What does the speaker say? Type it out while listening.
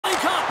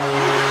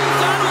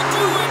That'll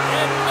do it,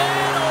 and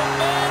man, oh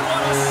man,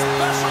 what a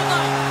special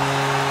night.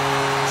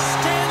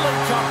 Stanley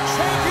Cup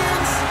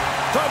champions,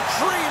 the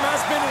dream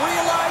has been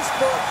realized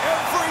for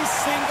every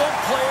single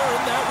player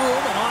in that room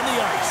and on the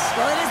ice.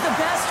 Well, it is the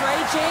best,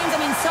 right, James? I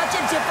mean, such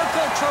a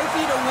difficult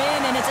trophy to win,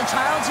 and it's a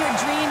childhood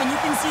dream, and you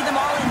can see them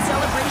all in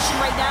celebration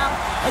right now.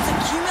 It's a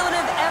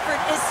cumulative effort,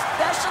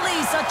 especially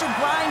such a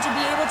grind to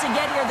be able to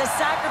get here. The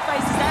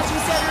sacrifices, as you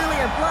said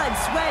earlier, blood,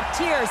 sweat,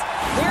 tears.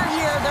 They're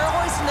here, they're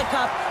hoisting the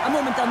cup, a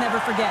moment they'll never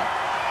forget.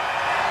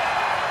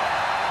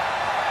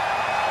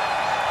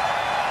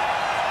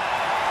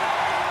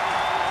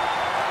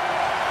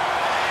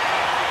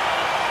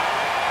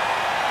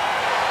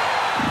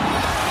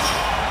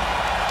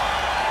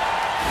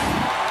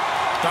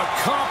 The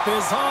cup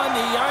is on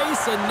the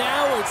ice, and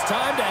now it's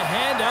time to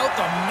hand out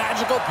the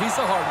magical piece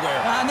of hardware.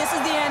 And this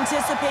is the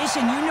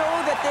anticipation. You know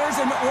that there's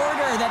an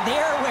order that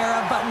they're aware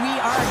of, but we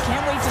are.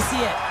 Can't wait to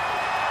see it.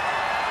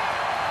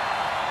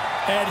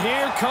 And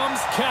here comes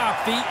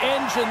Cap, the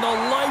engine, the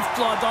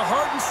lifeblood, the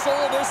heart and soul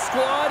of this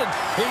squad, and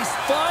he's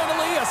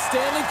finally a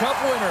Stanley Cup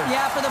winner.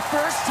 Yeah, for the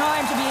first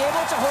time to be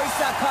able to hoist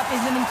that cup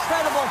is an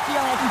incredible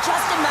feeling. I can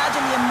just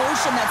imagine the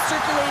emotion that's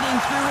circulating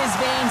through his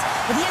veins.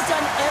 But he has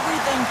done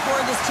everything for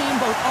this team,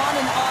 both on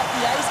and off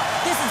the ice.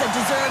 This is a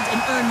deserved and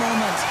earned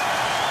moment.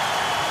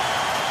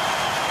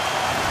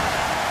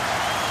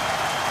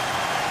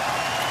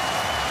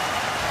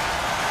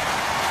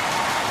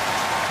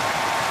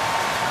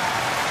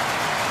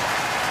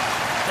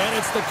 And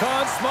it's the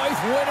Conn Smythe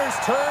winner's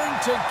turn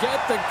to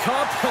get the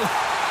cup.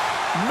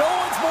 No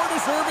one's more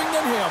deserving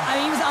than him. I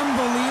mean, he was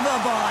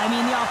unbelievable. I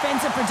mean, the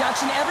offensive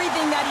production,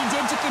 everything that he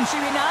did to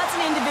contribute. Now, that's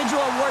an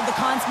individual award, the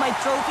Conn Smythe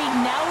Trophy.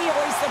 Now he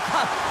hoists the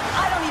cup.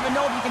 I don't even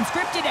know if you can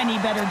script it any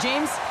better,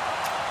 James.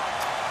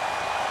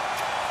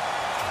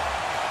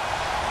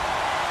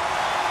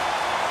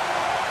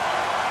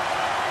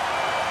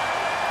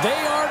 They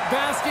aren't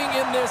basking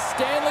in this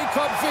Stanley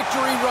Cup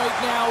victory right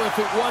now. If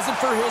it wasn't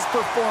for his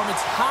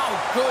performance, how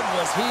good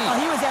was he? Oh,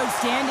 he was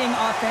outstanding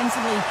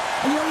offensively.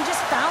 And, you know, he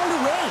just found a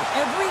way.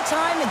 Every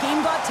time the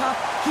game got tough,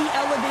 he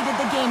elevated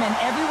the game, and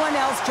everyone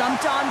else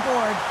jumped on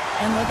board.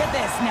 And look at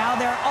this. Now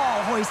they're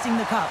all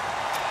hoisting the cup.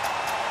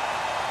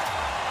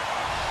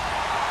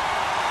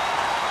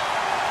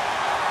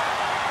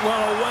 Well,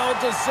 a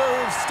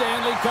well-deserved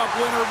Stanley Cup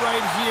winner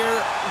right here.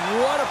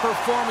 What a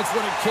performance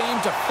when it came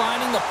to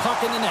finding the puck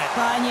in the net.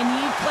 And you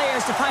need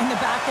players to find the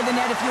back of the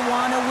net if you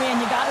want to win.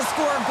 You got to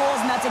score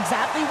goals, and that's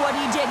exactly what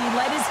he did. He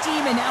led his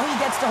team, and now he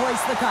gets to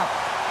hoist the cup.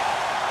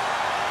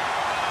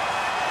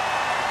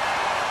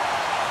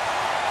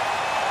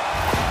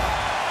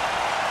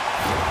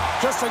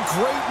 Just a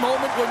great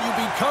moment when you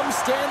become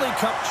Stanley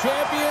Cup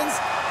champions,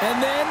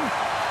 and then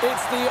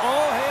it's the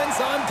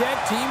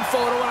all-hands-on-deck team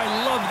photo, and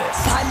I love this.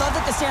 I love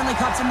that the Stanley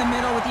Cup's in the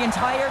middle with the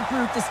entire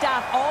group, the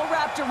staff all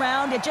wrapped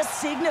around it, just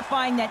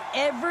signifying that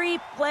every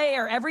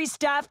player, every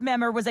staff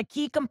member was a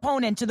key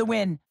component to the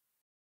win.